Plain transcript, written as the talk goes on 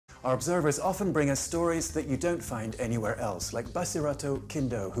Our observers often bring us stories that you don't find anywhere else, like Bassératou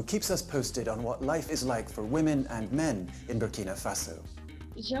Kindo, who keeps us posted on what life is like for women and men in Burkina Faso.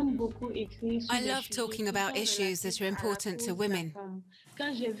 I love talking about issues that are important to women.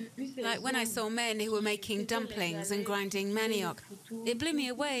 Like when I saw men who were making dumplings and grinding manioc. It blew me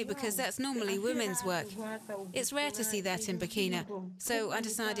away because that's normally women's work. It's rare to see that in Burkina, so I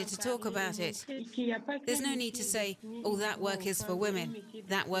decided to talk about it. There's no need to say, oh, that work is for women,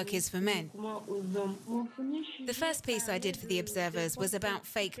 that work is for men. The first piece I did for the observers was about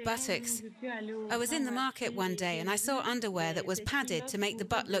fake buttocks. I was in the market one day and I saw underwear that was padded to make the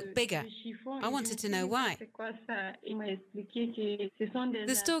butt look bigger. I wanted to know why.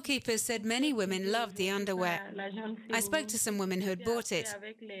 The storekeepers said many women loved the underwear. I spoke to some women who had bought it.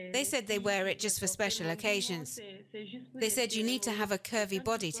 They said they wear it just for special occasions. They said you need to have a curvy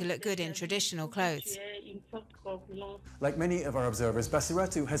body to look good in traditional clothes. Like many of our observers,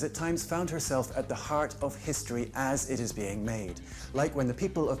 Bassératou has at times found herself at the heart of history as it is being made, like when the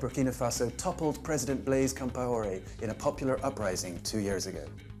people of Burkina Faso toppled President Blaise Compaoré in a popular uprising 2 years ago.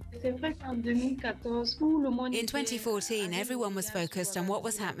 In 2014, everyone was focused on what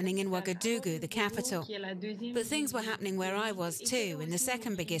was happening in Ouagadougou, the capital. But things were happening where I was too, in the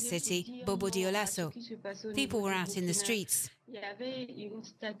second biggest city, Bobo-Dioulasso. People were out in the streets.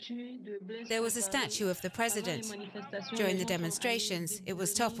 There was a statue of the president. During the demonstrations, it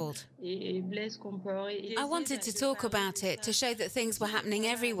was toppled. I wanted to talk about it to show that things were happening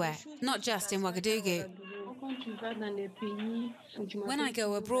everywhere, not just in Ouagadougou. When I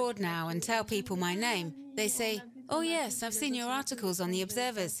go abroad now and tell people my name, they say, "Oh yes, I've seen your articles on the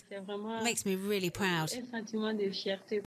Observers." It makes me really proud.